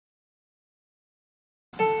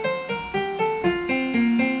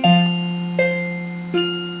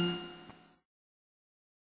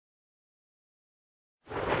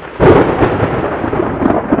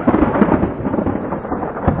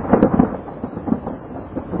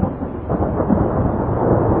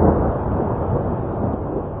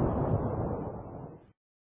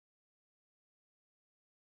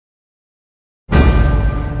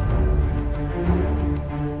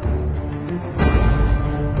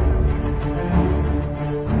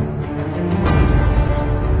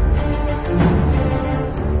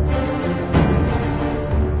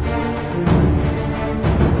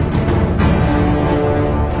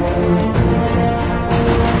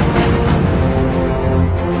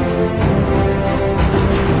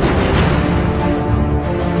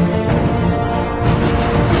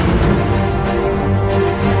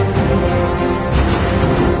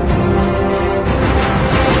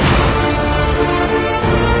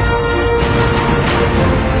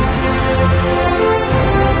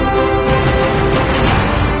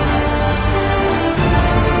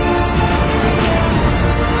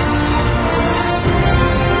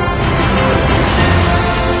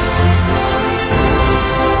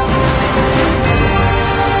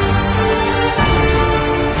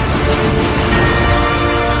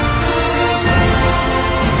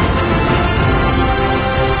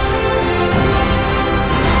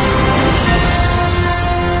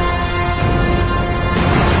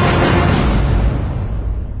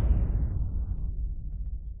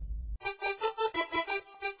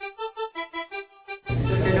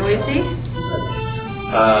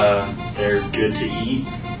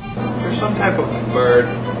type of bird?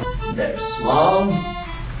 They're small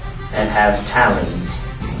and have talons.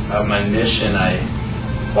 On my mission, I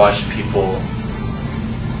watch people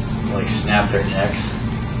like snap their necks.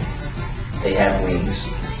 They have wings.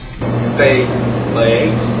 They lay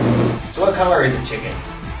eggs? So what color is a chicken?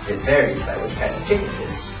 It varies by which kind of chicken it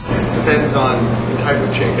is. Depends on the type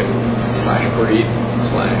of chicken / breed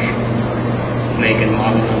 / Make and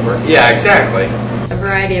model number. Yeah, exactly. A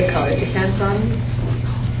variety of colors depends on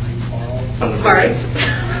the parts.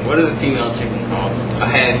 What is a female chicken called? A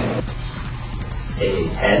hen. A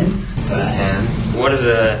hen? A hen. What is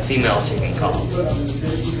a female chicken called?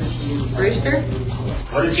 Rooster?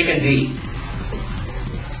 What do chickens eat?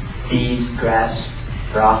 Feed, grass,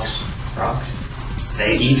 rocks. Rocks?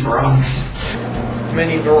 They eat rocks.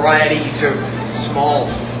 Many varieties of small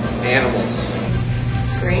animals.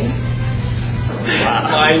 Green?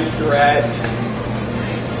 Mice, rats,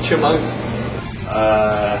 chipmunks.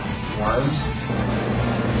 Worms.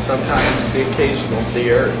 Sometimes the occasional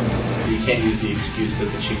deer. You can't use the excuse that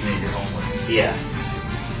the chicken ate your homework. Yeah.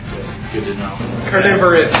 It's good. It's good to know.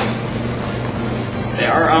 Carnivorous. They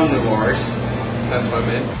are omnivores. That's what I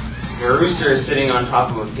meant. A rooster is sitting on top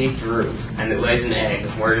of a peaked roof and it lays an egg.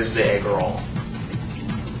 Where does the egg roll?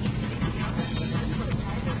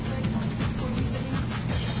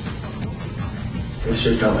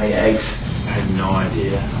 Roosters don't lay eggs. I have no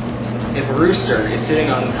idea. If a rooster is sitting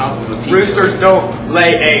on top of a peaked Roosters roof, don't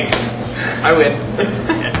lay eggs. I win.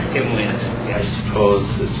 that's Tim wins. I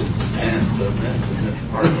suppose it just depends, doesn't it?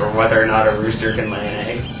 Or whether or not a rooster can lay an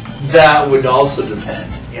egg. That would also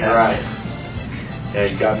depend. Yeah. Right. Yeah,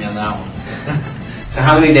 you got me on that one. So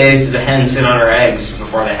how many days does a hen sit on her eggs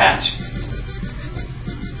before they hatch?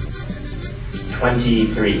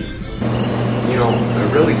 23. You know,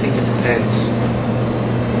 I really think it depends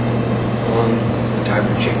on the type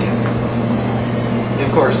of chicken. And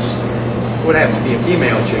of course, it would have to be a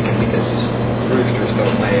female chicken because roosters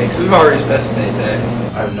don't lay eggs. We've already specified that.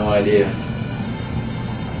 I have no idea.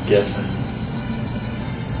 Guessing.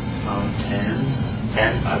 10?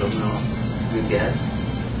 10? I don't know. Good guess.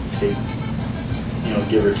 Take,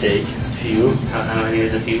 give or take a few. How many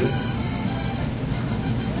is a few?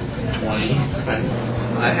 20. 20.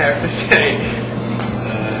 I have to say,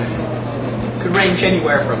 could range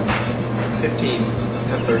anywhere from 15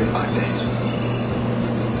 to 35 days.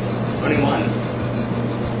 21.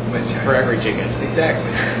 Which For every chicken.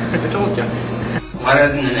 Exactly. I told you. Why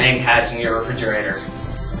doesn't an egg hatch in your refrigerator?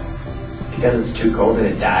 Because it's too cold and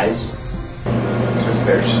it dies. Because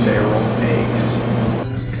they're sterile eggs.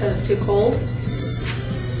 Because it's too cold?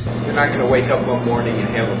 You're not going to wake up one morning and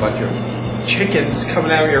have a bunch of chickens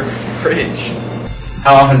coming out of your fridge.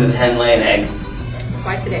 How often does a hen lay an egg?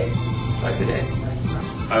 Twice a day. Twice a day.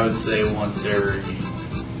 I would say once every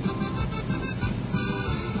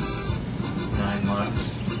 9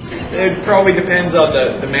 months. It probably depends on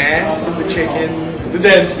the mass of the chicken, the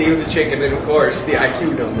density of the chicken, and of course the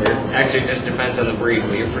IQ number. Actually, it just depends on the breed,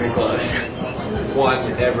 but you're pretty close. One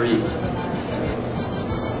every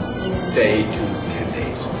day to 10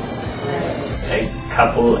 days. A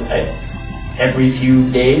couple every few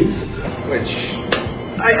days? Which,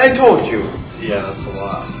 I told you. Yeah, that's a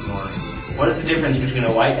lot more. What is the difference between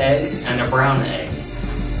a white egg and a brown egg?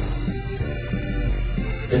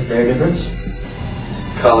 Is there a difference?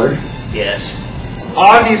 Color? Yes.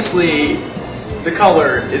 Obviously, the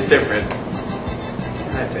color is different.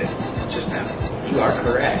 That's it. Just that. You are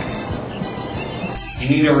correct. You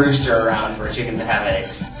need a rooster around for a chicken to have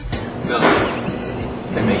eggs. No.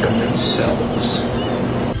 They make them themselves.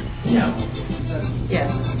 No.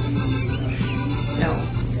 Yes. No.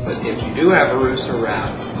 But if you do have a rooster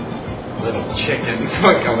around, little chickens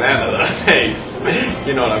will come out of those eggs.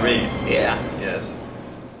 You know what I mean? Yeah.